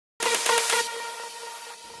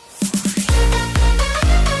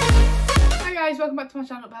guys, welcome back to my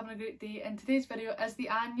channel. Hope you're having a great day, and today's video is the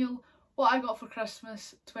annual what I got for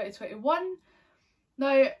Christmas 2021.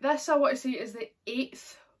 Now this, I want to say, is the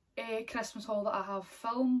 8th Christmas haul that I have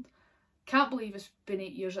filmed. Can't believe it's been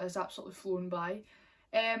 8 years, it has absolutely flown by.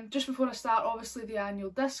 Just before I start, obviously the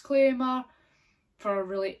annual disclaimer for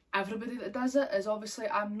really everybody that does it is obviously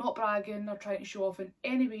I'm not bragging or trying to show off in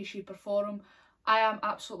any way, shape or form. I am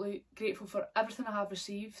absolutely grateful for everything I have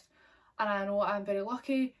received, and I know I'm very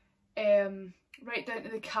lucky. Right down to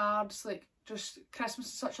the cards, like, just Christmas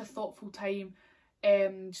is such a thoughtful time,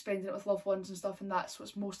 spending it with loved ones and stuff, and that's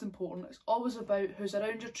what's most important. It's always about who's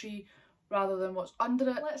around your tree rather than what's under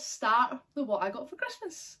it. Let's start with what I got for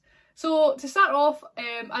Christmas. So to start off,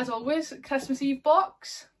 as always, Christmas Eve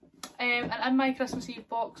box, and in my Christmas Eve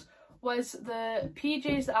box was the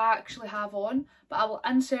PJs that I actually have on, but I will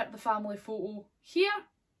insert the family photo here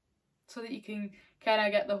so that you can kind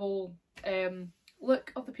of get the whole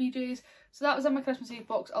look of the PJs. So that was in my Christmas Eve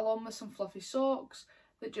box, along with some fluffy socks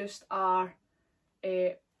that just are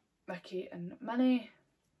Mickey and Minnie.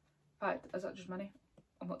 In fact, is that just Minnie?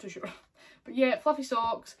 I'm not too sure. But yeah, fluffy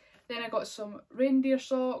socks. Then I got some reindeer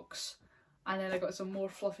socks, and then I got some more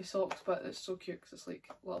fluffy socks, but it's so cute because it's like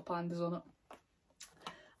little pandas on it.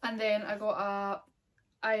 And then I got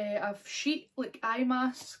a sheet, like, eye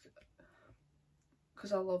mask,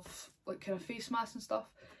 because I love like kind of face masks and stuff.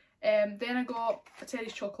 Then I got a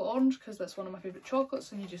Terry's chocolate orange because that's one of my favourite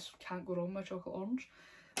chocolates and you just can't go wrong with chocolate orange.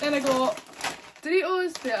 Then I got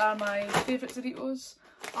Doritos, they are my favourite Doritos,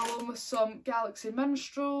 along with some Galaxy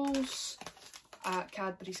Minstrels,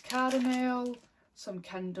 Cadbury's Caramel, some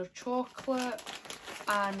Kinder Chocolate,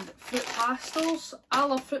 and fruit pastels. I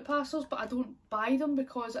love fruit pastels, but I don't buy them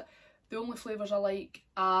because the only flavours I like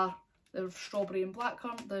are the strawberry and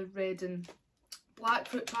blackcurrant, the red and black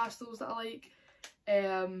fruit pastels that I like.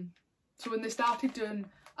 So when they started doing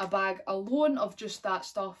a bag alone of just that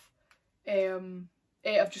stuff,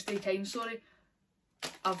 of just the kind, sorry,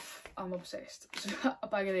 I'm obsessed. So a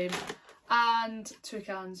bag of them and 2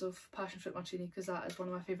 cans of passion fruit martini because that is one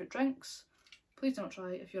of my favourite drinks. Please do not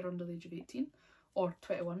try it if you're under the age of 18 or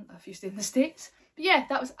 21 if you stay in the States. But yeah,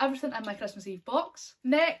 that was everything in my Christmas Eve box.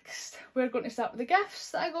 Next, we're going to start with the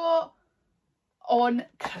gifts that I got on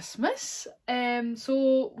Christmas.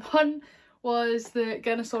 So one was the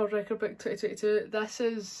Guinness World Record Book 2022.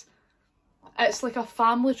 It's like a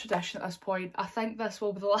family tradition at this point. I think this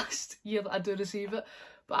will be the last year that I do receive it,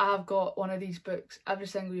 but I have got one of these books every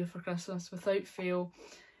single year for Christmas without fail.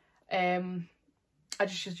 I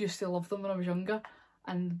just used to love them when I was younger,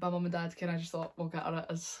 and my mum and dad kind of just thought we'll get her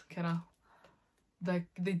it as kind of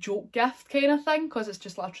the joke gift kind of thing because it's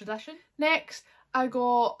just like a tradition. Next, I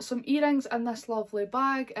got some earrings in this lovely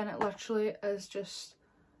bag, and it literally is just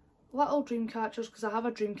little dream catchers because I have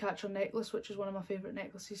a dream catcher necklace, which is one of my favourite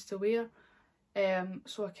necklaces to wear.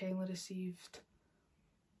 So I kindly received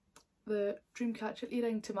the dream catcher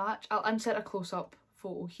earring to match. I'll insert a close-up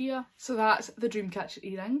photo here. So that's the dream catcher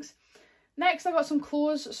earrings. Next I got some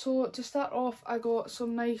clothes. So to start off, I got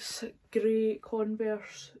some nice grey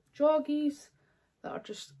Converse joggies that are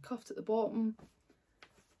just cuffed at the bottom.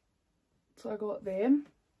 So I got them.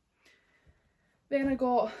 Then I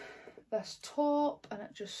got this top, and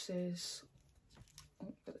it just says,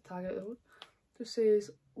 oh, get the tag out of the road, just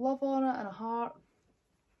says love on it and a heart,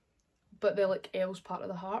 but they're like L's part of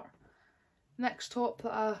the heart. Next top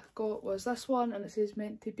that I got was this one, and it says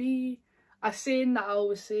meant to be. A saying that I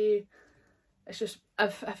always say, it's just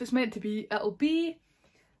if it's meant to be, it'll be.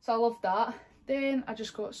 So I love that. Then I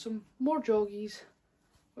just got some more joggies,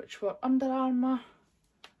 which were Under Armour,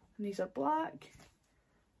 and these are black,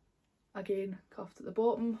 again cuffed at the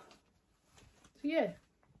bottom. So yeah,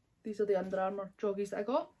 these are the Under Armour joggies that I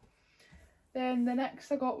got. Then the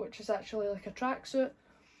next I got, which is actually like a tracksuit,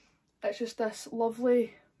 it's just this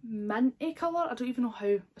lovely minty colour. I don't even know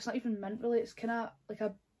how, it's not even mint really, it's kind of like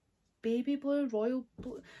a baby blue, royal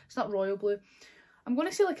blue. It's not royal blue. I'm going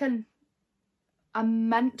to say like a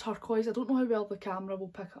mint turquoise. I don't know how well the camera will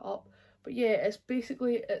pick it up. But yeah, it's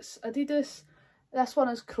basically, it's Adidas. This one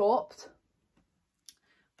is cropped,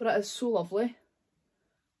 but it is so lovely.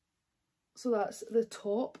 So that's the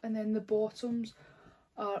top, and then the bottoms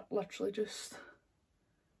are literally just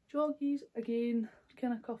joggies, again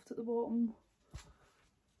kind of cuffed at the bottom,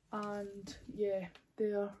 and yeah,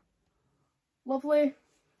 they're lovely.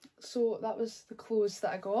 So that was the clothes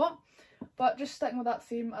that I got. But just sticking with that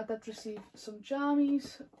theme, I did receive some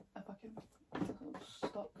jammies, if I can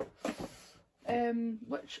stop,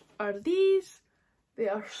 which are these. They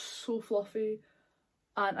are so fluffy,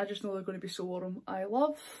 and I just know they're going to be so warm. I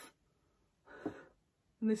love,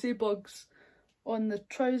 and they say bugs on the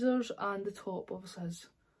trousers, and the top obviously has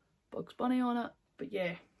Bugs Bunny on it. But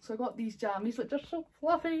yeah, so I got these jammies which are so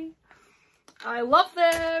fluffy. I love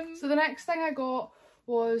them! So the next thing I got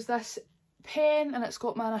was this pen, and it's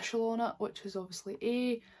got my initial on it, which is obviously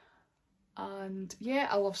A. And yeah,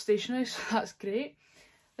 I love stationery, so that's great.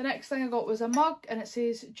 The next thing I got was a mug, and it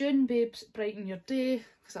says June babes brighten your day,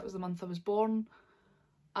 because that was the month I was born.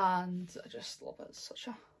 And I just love it, it's such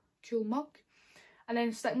a cool mug. And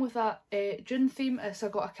then sticking with that June theme, I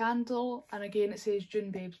got a candle, and again it says June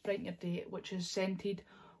babes brighten your day, which is scented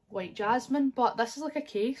white jasmine. But this is like a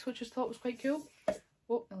case, which I thought was quite cool.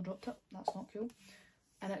 Oh, I dropped it, that's not cool.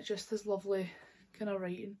 And it just has lovely kind of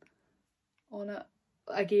writing on it.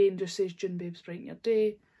 Again, just says June babes brighten your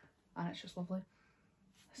day, and it's just lovely.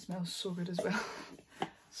 It smells so good as well.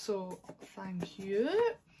 So thank you.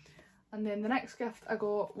 And then the next gift I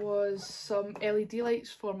got was some LED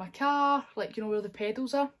lights for my car, like, you know, where the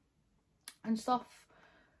pedals are and stuff.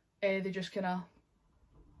 They just kind of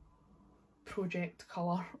project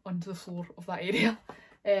colour onto the floor of that area.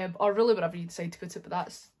 Or really wherever you decide to put it, but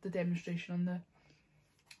that's the demonstration on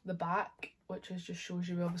the back, which is just shows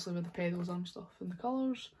you obviously where the pedals are and stuff and the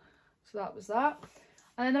colours. So that was that.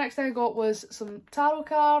 And then the next thing I got was some tarot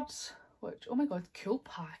cards, which, oh my god, cool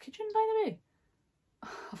packaging by the way.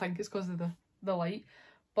 I think it's because of the light.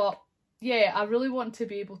 But yeah, I really want to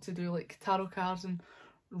be able to do like tarot cards and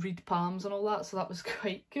read palms and all that, so that was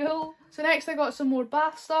quite cool. So next I got some more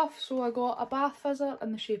bath stuff. So I got a bath fizzer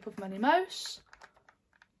in the shape of Minnie Mouse.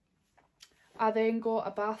 I then got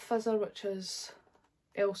a bath fizzer which is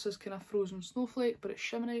Elsa's kind of frozen snowflake, but it's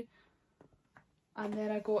shimmery. And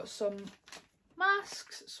then I got some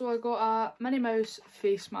masks. So I got a Minnie Mouse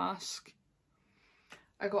face mask.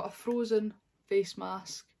 I got a Frozen face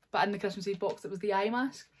mask, but in the Christmas Eve box it was the eye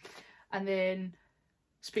mask. And then,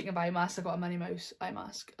 speaking of eye masks, I got a Minnie Mouse eye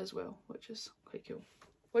mask as well, which is quite cool.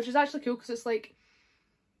 Which is actually cool because it's like,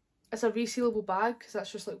 it's a resealable bag, because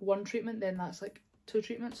that's just like one treatment, then that's like 2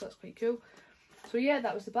 treatments, so that's quite cool. So yeah,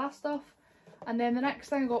 that was the bath stuff. And then the next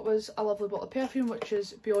thing I got was a lovely bottle of perfume, which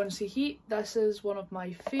is Beyonce Heat. This is one of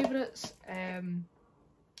my favourites.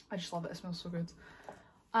 I just love it, it smells so good.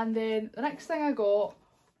 And then the next thing I got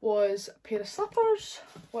was a pair of slippers,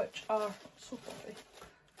 which are so fluffy.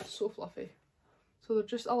 So fluffy. So they're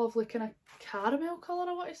just a lovely kind of caramel colour,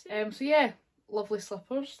 I want to say. So yeah, lovely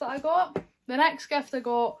slippers that I got. The next gift I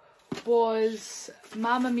got was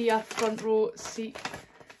Mamma Mia front row seat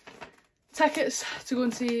tickets to go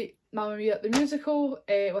and see Mamma Mia the musical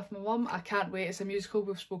with my mum. I can't wait, it's a musical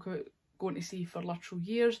we've spoken about going to see for literal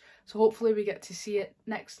years. So hopefully we get to see it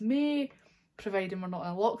next May, providing we're not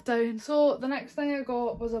in a lockdown. So the next thing I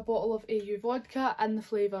got was a bottle of AU vodka in the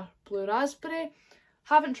flavour Blue Raspberry.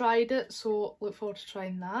 Haven't tried it, so look forward to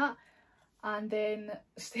trying that. And then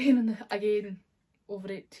staying in the, again,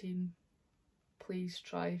 over 18, please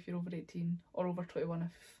try if you're over 18, or over 21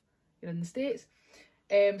 if you're in the States.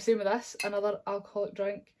 Same with this, another alcoholic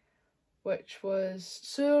drink, which was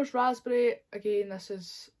Sours Raspberry. Again, this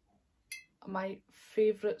is my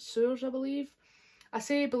favourite Sours, I believe. I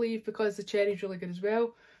say believe because the cherry's really good as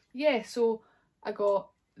well. Yeah, so I got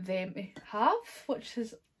them to have, which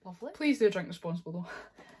is lovely. Please do drink responsible though.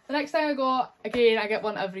 The next thing I got, again, I get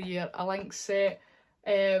one every year, a Lynx set.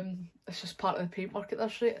 It's just part of the paintwork at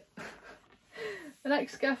this rate. The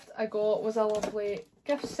next gift I got was a lovely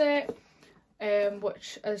gift set,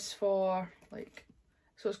 which is for like,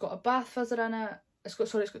 so it's got a bath fizzer in it. It's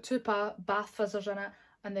got 2 bath fizzers in it,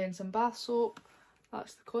 and then some bath soap.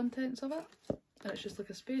 That's the contents of it. And it's just like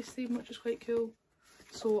a space theme, which is quite cool.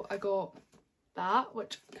 So I got that,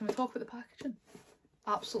 which, can we talk about the packaging?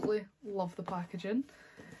 Absolutely love the packaging.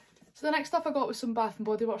 So the next stuff I got was some Bath and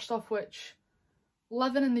Body Works stuff, which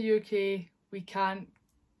living in the UK we can't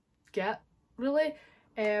get really,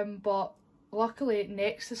 but luckily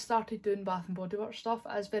Next has started doing Bath and Body Works stuff.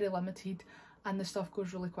 It is very limited and the stuff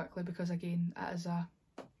goes really quickly because again it is a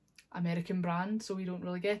American brand, so we don't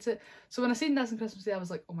really get it. So when I seen this on Christmas Day I was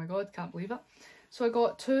like, oh my god, can't believe it. So I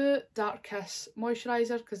got 2 Dark Kiss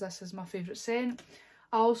moisturisers because this is my favourite scent.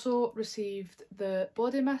 I also received the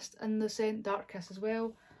body mist in the scent Dark Kiss as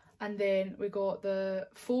well. And then we got the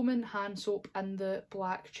foaming hand soap in the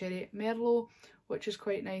black cherry merlot, which is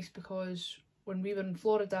quite nice because when we were in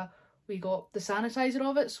Florida we got the sanitizer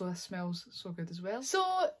of it, so this smells so good as well. So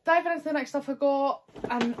diving into the next stuff I got,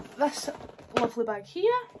 and this lovely bag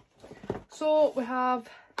here. So we have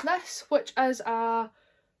this, which is a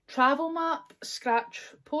travel map scratch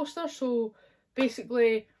poster. So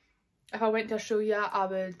basically if I went to Australia I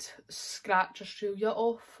would scratch Australia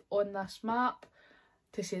off on this map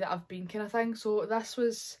to say that I've been, kind of thing. So this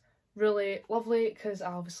was really lovely because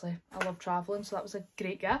I love travelling, so that was a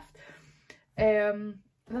great gift.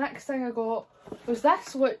 the next thing I got was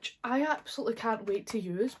this, which I absolutely can't wait to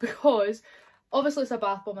use because obviously it's a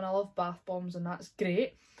bath bomb and I love bath bombs and that's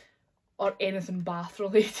great. Or anything bath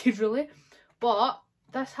related really. But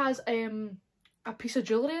this has a piece of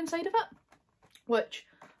jewellery inside of it, which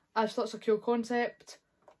I just thought it's a cool concept.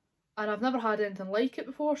 And I've never had anything like it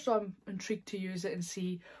before, so I'm intrigued to use it and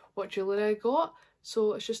see what jewellery I got.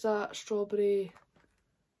 So it's just a strawberry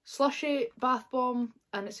slushy bath bomb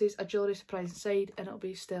and it says a jewellery surprise inside and it'll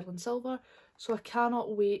be sterling silver. So I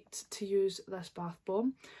cannot wait to use this bath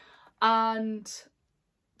bomb. And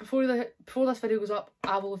before this video goes up,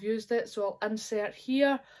 I will have used it, so I'll insert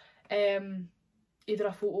here either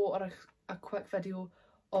a photo or a quick video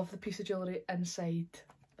of the piece of jewellery inside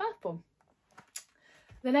bath bomb.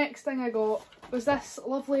 The next thing I got was this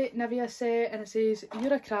lovely Nivea set and it says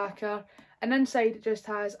 "You're a cracker," and inside it just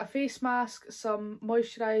has a face mask, some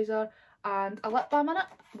moisturiser and a lip balm in it,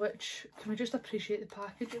 which, can we just appreciate the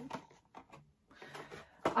packaging?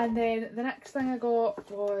 And then the next thing I got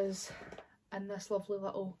was in this lovely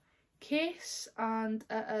little case, and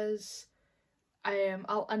it is,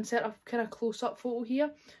 I'll insert a kind of close-up photo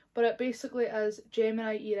here, but it basically is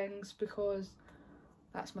Gemini earrings because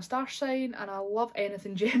that's my star sign and I love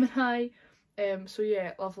anything Gemini. So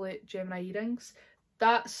yeah, lovely Gemini earrings.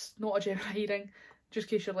 That's not a Gemini earring,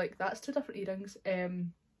 just in case you're like, that's two different earrings.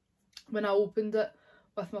 When I opened it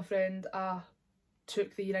with my friend, I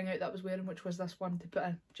took the earring out that I was wearing, which was this one, to put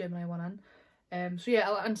a Gemini one in. So yeah,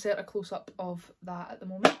 I'll insert a close-up of that at the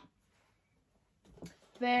moment.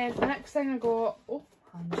 Then the next thing I got, oh,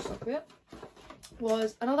 I'm stuck there,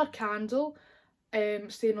 was another candle,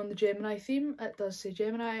 staying on the Gemini theme. It does say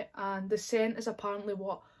Gemini, and the scent is apparently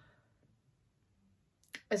what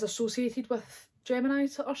is associated with Gemini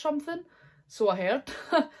or something, so I heard.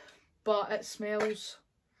 But it smells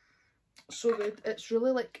so good. It's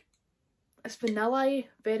really like, it's vanilla-y,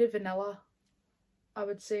 very vanilla, I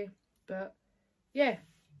would say, but yeah,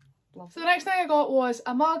 love. So the next thing I got was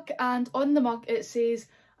a mug, and on the mug it says,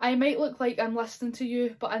 "I might look like I'm listening to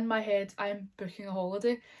you, but in my head I'm booking a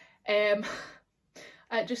holiday."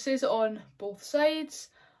 It just says it on both sides,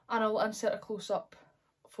 and I'll insert a close-up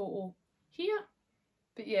photo here.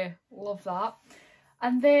 But yeah, love that.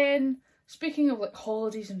 And then, speaking of like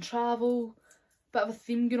holidays and travel, bit of a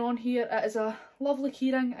theme going on here, it is a lovely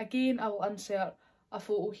keyring. Again, I will insert a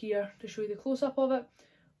photo here to show you the close-up of it.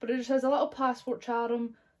 But it just has a little passport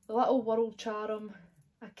charm, the little world charm,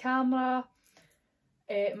 a camera,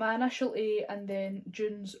 my initial A, and then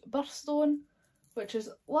June's birthstone, which is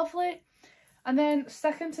lovely. And then,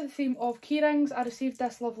 sticking to the theme of keyrings, I received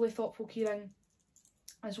this lovely thoughtful keyring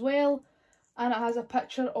as well, and it has a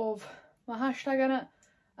picture of my hashtag in it,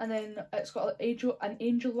 and then it's got an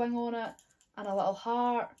angel wing on it and a little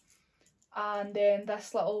heart, and then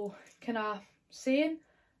this little kind of saying,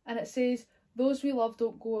 and it says, "Those we love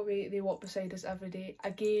don't go away, they walk beside us every day."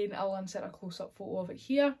 Again, I'll insert a close-up photo of it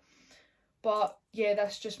here. But yeah,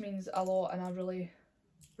 this just means a lot and I really,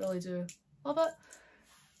 really do love it.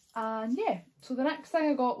 And yeah, so the next thing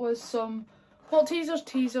I got was some Maltesers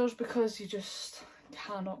teasers, because you just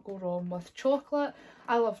cannot go wrong with chocolate.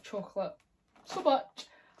 I love chocolate so much,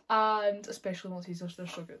 and especially Maltesers, they're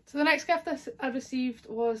so good. So the next gift I received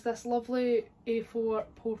was this lovely A4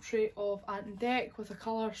 portrait of Ant and Dec with a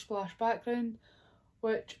colour splash background,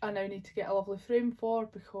 which I now need to get a lovely frame for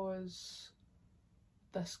because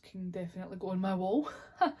this can definitely go on my wall.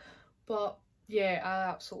 But yeah, I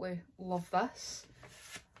absolutely love this.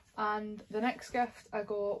 And the next gift I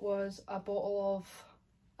got was a bottle of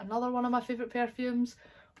another one of my favourite perfumes,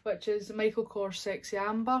 which is Michael Kors Sexy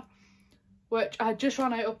Amber, which I had just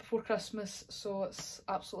run out of before Christmas, so it's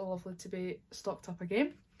absolutely lovely to be stocked up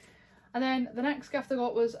again. And then the next gift I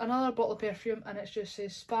got was another bottle of perfume, and it just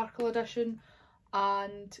says Sparkle Edition,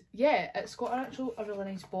 and yeah, it's got a really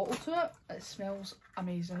nice bottle to it. It smells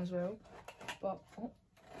amazing as well. But oh,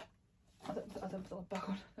 I didn't put the lid back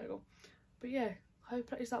on, there we go. But yeah, how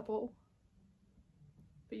pretty is that bottle?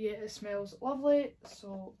 But yeah, it smells lovely,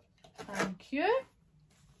 so thank you.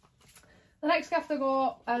 The next gift I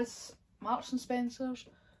got is Marks and Spencer's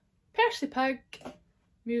Percy Pig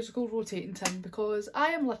musical rotating tin, because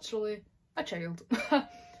I am literally a child. But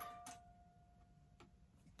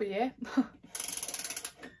yeah.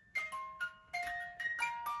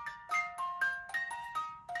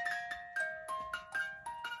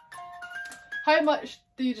 How much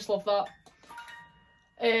do you just love that?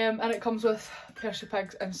 And it comes with Percy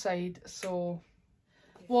Pigs inside. So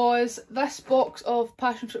was this box of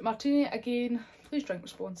passion fruit martini. Again, please drink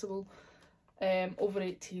responsible. Over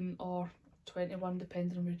 18 or 21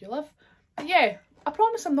 depending on where you live. But yeah, I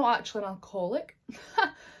promise I'm not actually an alcoholic.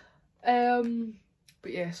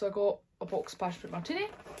 But yeah, so I got a box of passion fruit martini.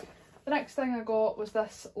 The next thing I got was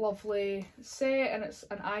this lovely set, and it's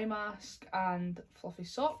an eye mask and fluffy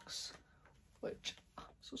socks, which are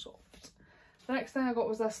so soft. The next thing I got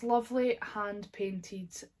was this lovely hand painted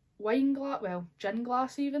wine glass, well, gin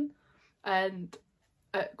glass even, and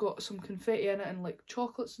it got some confetti in it and like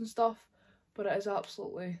chocolates and stuff, but it is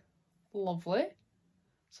absolutely lovely.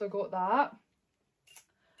 So I got that.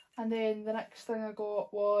 And then the next thing I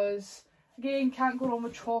got was, again, can't go wrong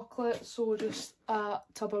with chocolate, so just a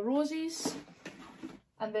tub of roses.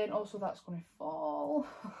 And then also that's going to fall.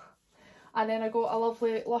 And then I got a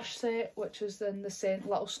lovely Lush set, which is in the scent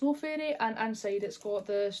Little Snow Fairy, and inside it's got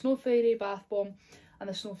the Snow Fairy bath bomb and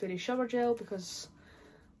the Snow Fairy shower gel, because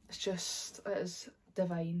it's just, it is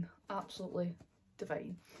divine, absolutely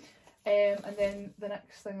divine. And then the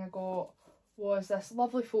next thing I got was this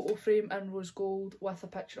lovely photo frame in rose gold with a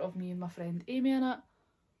picture of me and my friend Amy in it.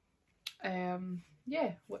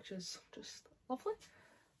 Yeah, which is just lovely.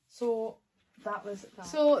 So that was that.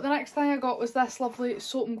 So the next thing I got was this lovely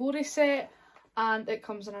Soap and Glory set, and it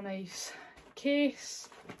comes in a nice case,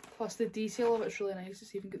 plus the detail of it's really nice.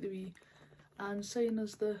 It's even got the wee and sign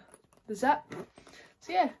as the zip.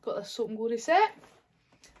 So yeah, got this Soap and Glory set.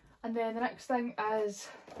 And then the next thing is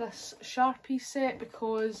this Sharpie set,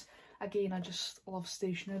 because again I just love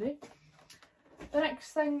stationery. The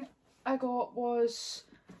next thing I got was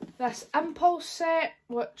this Impulse set,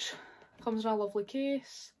 which comes in a lovely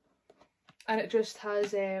case, and it just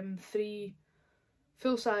has 3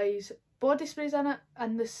 full-size body sprays in it,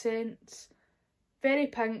 and the scents Very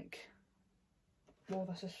Pink, whoa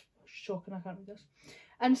this is shocking, I can't read this,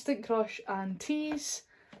 Instant Crush and Tease,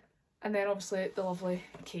 and then obviously the lovely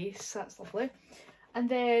case, that's lovely. And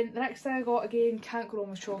then the next thing I got, again, can't go wrong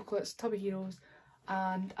with chocolates, tub of heroes,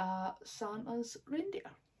 and Santa's reindeer.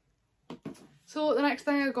 So the next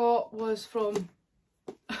thing I got was from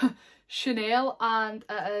Chanel, and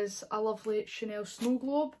it is a lovely Chanel snow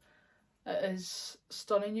globe. It is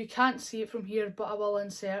stunning. You can't see it from here, but I will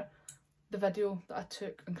insert the video that I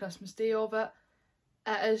took on Christmas Day of it.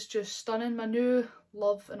 It is just stunning. My new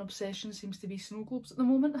love and obsession seems to be snow globes at the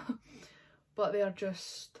moment, but they are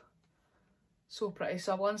just so pretty.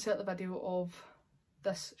 So I will insert the video of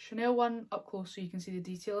this Chanel one up close so you can see the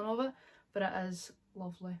detailing of it, but it is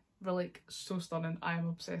lovely. Really, like, so stunning. I am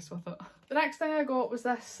obsessed with it. The next thing I got was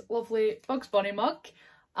this lovely Bugs Bunny mug,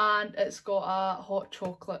 and it's got a hot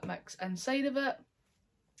chocolate mix inside of it.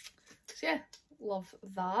 So yeah, love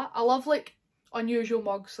that. I love like unusual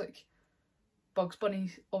mugs, like Bugs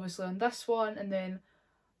Bunny obviously on this one, and then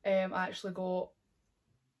I actually got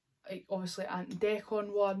like obviously Aunt Dec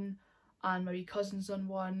on one, and my wee cousins on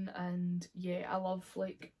one, and yeah, I love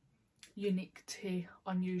like unique to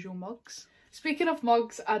unusual mugs. Speaking of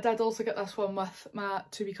mugs, I did also get this one with my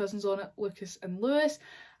 2 wee cousins on it, Lucas and Lewis,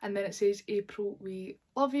 and then it says April, we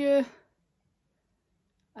love you,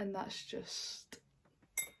 and that's just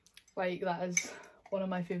like, that is one of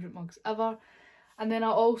my favourite mugs ever. And then I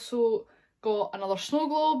also got another snow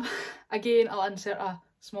globe. Again, I'll insert a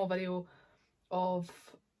small video of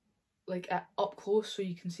like it up close so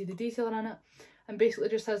you can see the detailing in it, and basically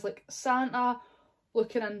just has like Santa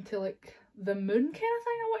looking into like the moon kind of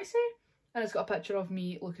thing, I want to say, and it's got a picture of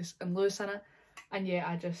me, Lucas and Lewis in it, and yeah,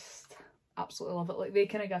 I just absolutely love it. Like, they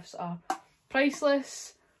kind of gifts are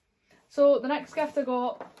priceless. So the next gift I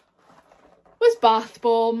got was bath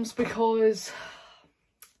bombs, because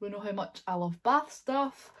we know how much I love bath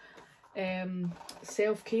stuff,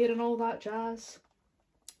 self-care and all that jazz.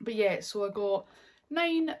 But yeah, so I got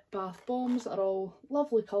 9 bath bombs that are all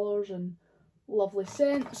lovely colours and lovely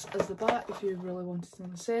scents as the back, if you really wanted to know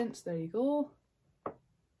the scents. There you go.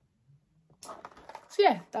 So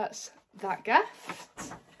yeah, that's that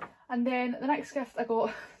gift. And then the next gift I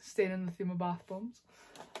got, staying in the theme of bath bombs,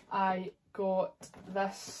 I got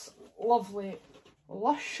this lovely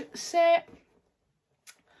Lush set,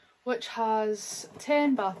 which has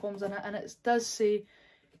 10 bath bombs in it, and it does say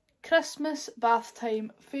Christmas bath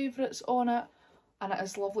time favourites on it, and it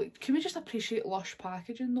is lovely. Can we just appreciate Lush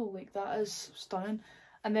packaging though? Like, that is stunning.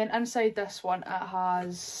 And then inside this one it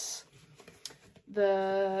has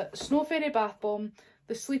the Snow Fairy bath bomb,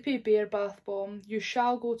 the Sleepy Bear bath bomb, You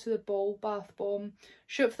Shall Go to the Ball bath bomb,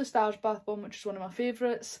 Shoot for the Stars bath bomb, which is one of my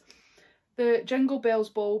favourites, the Jingle Bells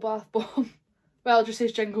Ball bath bomb, well, it just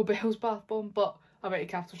says Jingle Bells bath bomb, but I bet you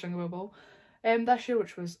capital Jingle Bell Ball, this year,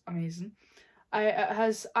 which was amazing. It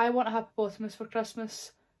has I Want a Hippopotamus for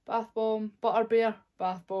Christmas bath bomb, Butterbear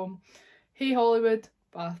bath bomb, Hey Hollywood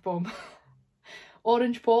bath bomb,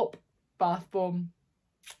 Orange Pop bath bomb,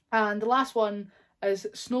 and the last one is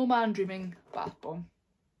Snowman Dreaming bath bomb.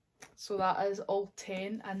 So that is all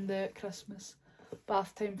 10 in the Christmas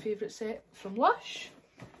bath time favourite set from Lush.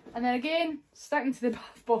 And then again, sticking to the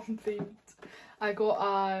bath bomb theme, I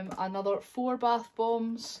got another 4 bath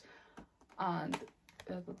bombs, and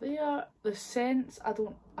there. The scents, I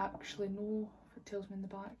don't actually know if it tells me in the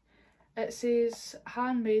back. It says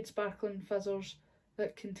handmade sparkling fizzers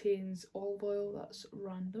that contains olive oil. That's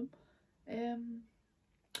random.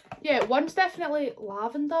 Yeah, one's definitely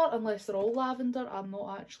lavender, unless they're all lavender. I'm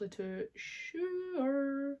not actually too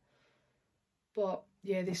sure. But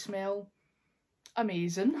yeah, they smell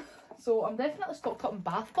amazing. So I'm definitely stocked up on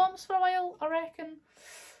bath bombs for a while, I reckon.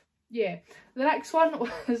 Yeah, the next one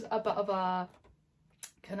was a bit of a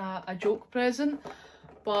kind of a joke present,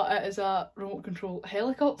 but it is a remote control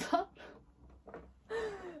helicopter.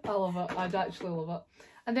 I love it, I'd actually love it.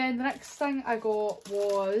 And then the next thing I got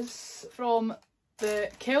was from the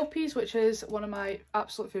Kelpies, which is one of my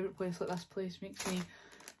absolute favourite places. Like, this place makes me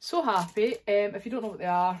so happy. If you don't know what they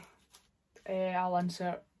are, I'll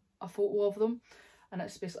insert a photo of them, and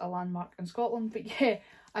it's basically a landmark in Scotland. But yeah,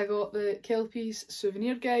 I got the Kelpies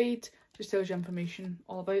souvenir guide, just tells you information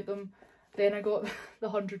all about them. Then I got the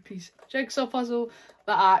 100-piece jigsaw puzzle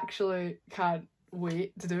that I actually can't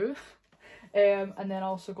wait to do. And then I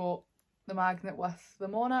also got the magnet with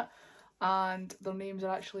them on it, and their names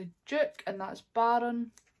are actually Duke and that's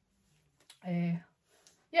Baron.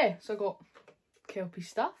 Yeah, so I got Kelpie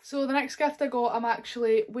stuff. So the next gift I got, I'm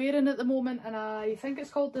actually wearing at the moment, and I think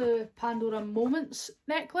it's called the Pandora Moments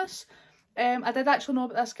necklace. I did actually know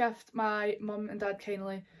about this gift. My mum and dad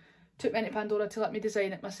kindly took me into Pandora to let me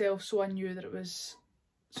design it myself, so I knew that it was,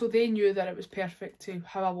 so they knew that it was perfect to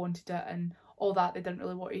how I wanted it and all that. They didn't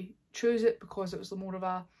really want to choose it because it was more of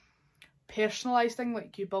a personalised thing,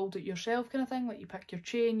 like you build it yourself kind of thing. Like you pick your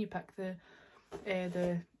chain, you pick the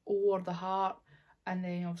O or the heart, and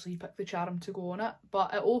then obviously you pick the charm to go on it.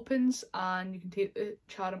 But it opens and you can take the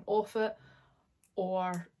charm off it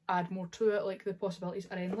or add more to it. Like, the possibilities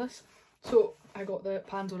are endless. So I got the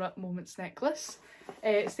Pandora Moments necklace.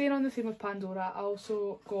 Staying on the theme of Pandora, I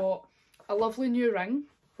also got a lovely new ring,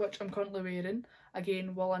 which I'm currently wearing.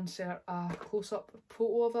 Again, we'll insert a close-up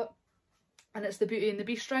photo of it. And it's the Beauty and the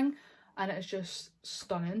Beast ring, and it is just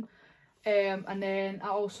stunning. And then I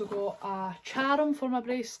also got a charm for my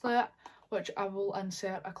bracelet, which I will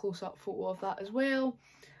insert a close-up photo of that as well.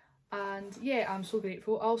 And yeah, I'm so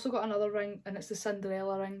grateful. I also got another ring, and it's the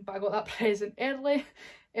Cinderella ring, but I got that present early.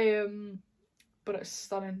 But it's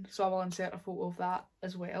stunning, so I will insert a photo of that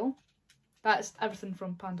as well. That's everything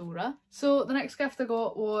from Pandora. So the next gift I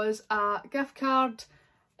got was a gift card.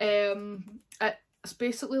 It's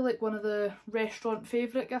basically like one of the restaurant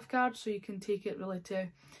favourite gift cards, so you can take it really to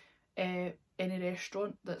any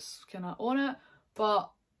restaurant that's kind of on it,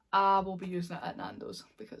 but I will be using it at Nando's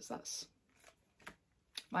because that's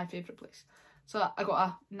my favourite place. So I got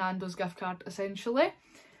a Nando's gift card essentially.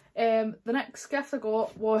 The next gift I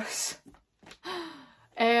got was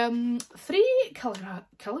 3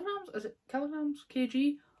 kilograms, is it kilograms,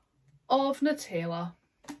 kg of Nutella.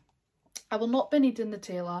 I will not be needing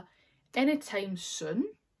Nutella anytime soon.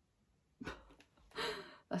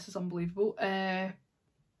 This is unbelievable. Yeah,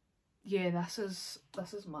 this is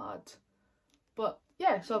mad. But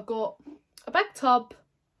yeah, so I've got a big tub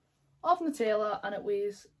of Nutella and it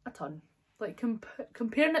weighs a ton. Like,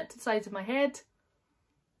 comparing it to the size of my head,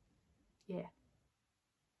 yeah.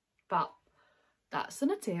 But that's the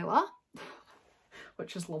Nutella,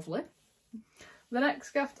 which is lovely. The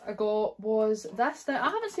next gift I got was this. Now, I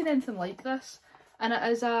haven't seen anything like this, and it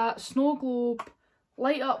is a snow globe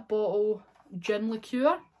light up bottle gin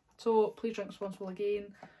liqueur. So please drink responsible again.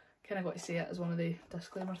 Kind of got to say it as one of the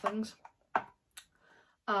disclaimer things.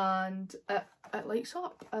 And it lights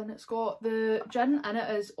up, and it's got the gin in it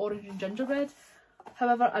is orange and gingerbread.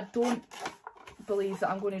 However, I don't believe that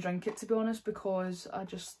I'm going to drink it, to be honest, because I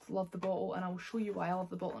just love the bottle, and I'll show you why I love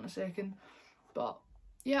the bottle in a second. But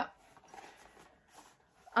yeah,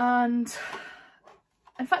 and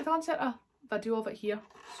in fact I'll insert a video of it here,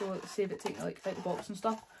 so save it, take it like out the box and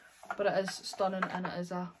stuff. But it is stunning, and it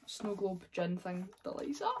is a snow globe gin thing that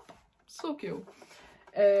lights up. So cool.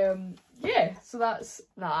 Yeah, so that's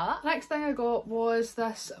that. Next thing I got was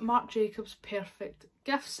this Marc Jacobs Perfect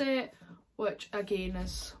gift set, which again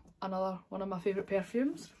is another one of my favourite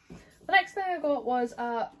perfumes. The next thing I got was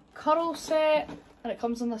a curl set, and it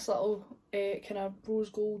comes in this little kind of rose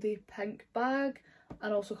goldy pink bag,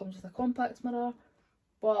 and also comes with a compact mirror.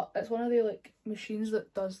 But it's one of the like machines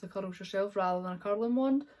that does the curls yourself rather than a curling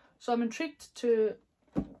wand, so I'm intrigued to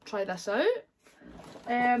try this out.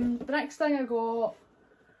 The next thing I got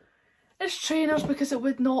is trainers, because it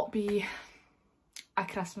would not be a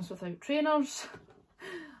Christmas without trainers.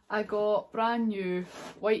 I got brand new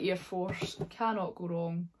white Air Force. Cannot go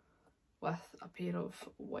wrong with a pair of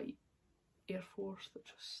white Air Force that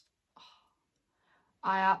just...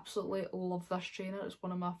 I absolutely love this trainer. It's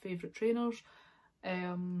one of my favourite trainers.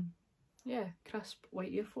 Yeah, crisp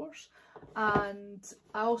white Air Force. And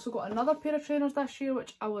I also got another pair of trainers this year,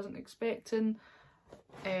 which I wasn't expecting.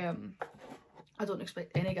 I don't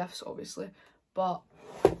expect any gifts, obviously, but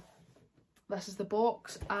this is the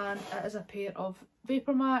box, and it is a pair of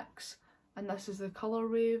Vapor Max, and this is the Colour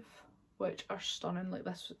Wave, which are stunning. Like,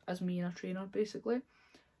 this is me in a trainer, basically.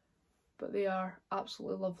 But they are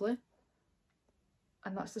absolutely lovely.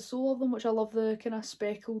 And that's the sole of them, which I love the kind of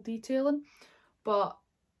speckle detailing. But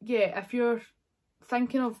yeah, if you're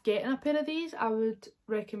thinking of getting a pair of these, I would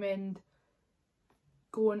recommend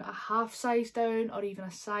going a half size down or even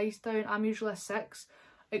a size down. I'm usually a 6,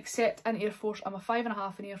 except in Air Force. I'm a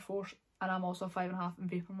 5.5 in Air Force, and I'm also a 5.5 in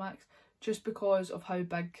Vapor Max, just because of how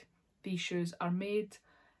big these shoes are made.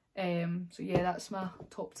 So yeah, that's my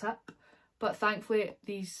top tip. But thankfully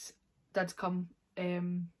these did come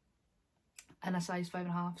in a size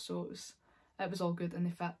 5.5, so it was all good and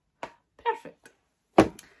they fit perfect.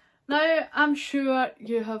 Now, I'm sure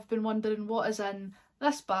you have been wondering what is in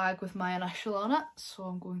this bag with my initial on it, so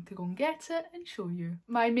I'm going to go and get it and show you.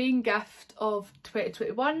 My main gift of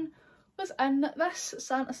 2021 was in this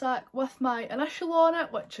Santa sack with my initial on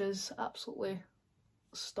it, which is absolutely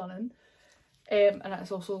stunning. And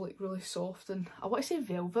it's also like really soft, and I want to say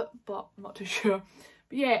velvet, but I'm not too sure.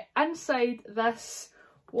 But yeah, inside this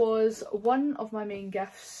was one of my main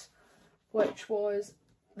gifts, which was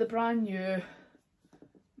the brand new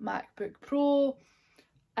MacBook Pro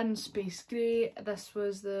in space grey. This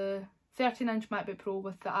was the 13-inch MacBook Pro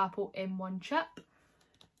with the Apple M1 chip,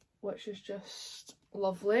 which is just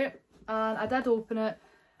lovely. And I did open it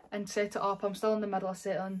and set it up. I'm still in the middle of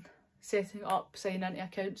setting up, signing into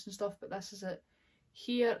accounts and stuff, but this is it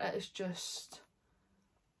here. It is just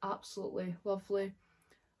absolutely lovely.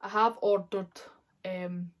 I have ordered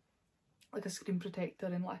like a screen protector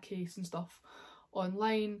and like a case and stuff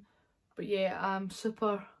online, but yeah, I'm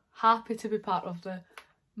super happy to be part of the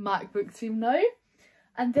MacBook team now.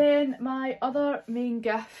 And then my other main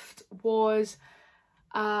gift was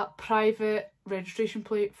a private registration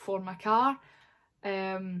plate for my car.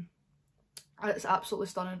 It's absolutely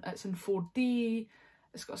stunning. It's in 4D,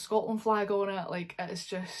 it's got a Scotland flag on it, like it is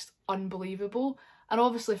just unbelievable. And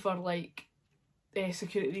obviously for like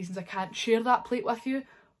security reasons I can't share that plate with you,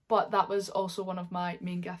 but that was also one of my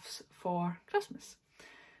main gifts for Christmas.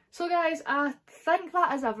 So guys, I think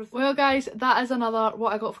that is everything. Well guys, that is another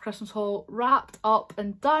what I got for Christmas haul wrapped up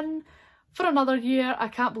and done for another year. I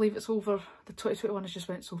can't believe it's over. The 2021 has just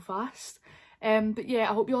went so fast. But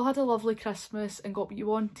yeah, I hope you all had a lovely Christmas and got what you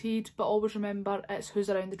wanted, but always remember it's who's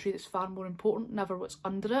around the tree that's far more important, never what's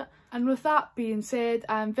under it. And with that being said,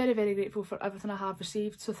 I'm very, very grateful for everything I have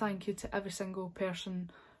received, so thank you to every single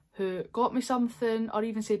person who got me something or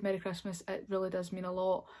even said Merry Christmas. It really does mean a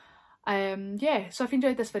lot. Yeah, so if you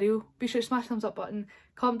enjoyed this video, be sure to smash the thumbs up button,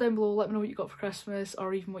 comment down below, let me know what you got for Christmas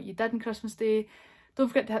or even what you did on Christmas Day. Don't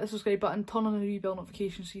forget to hit the subscribe button, turn on the new bell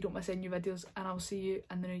notifications so you don't miss any new videos, and I'll see you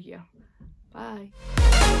in the new year. Bye.